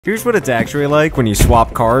Here's what it's actually like when you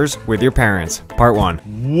swap cars with your parents. Part 1.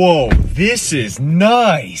 Whoa, this is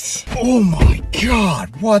nice. Oh my god,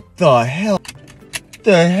 what the hell?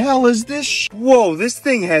 The hell is this Whoa, this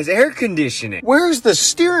thing has air conditioning. Where's the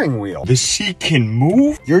steering wheel? The seat can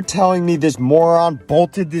move? You're telling me this moron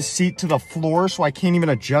bolted this seat to the floor so I can't even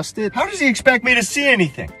adjust it? How does he expect me to see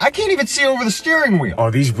anything? I can't even see over the steering wheel. Oh,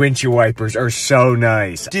 these windshield wipers are so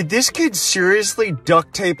nice. Did this kid seriously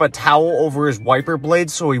duct tape a towel over his wiper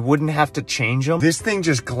blades so he wouldn't have to change them? This thing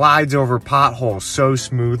just glides over potholes so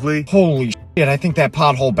smoothly. Holy shit, I think that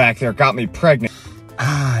pothole back there got me pregnant.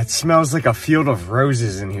 Ah, it smells like a field of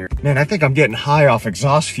roses in here. Man, I think I'm getting high off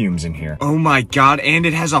exhaust fumes in here. Oh my god, and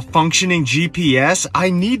it has a functioning GPS? I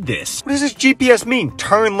need this. What does this GPS mean?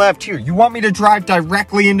 Turn left here. You want me to drive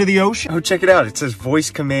directly into the ocean? Oh, check it out. It says voice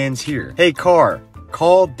commands here. Hey, car,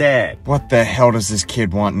 call Dad. What the hell does this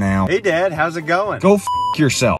kid want now? Hey, Dad, how's it going? Go f*** yourself.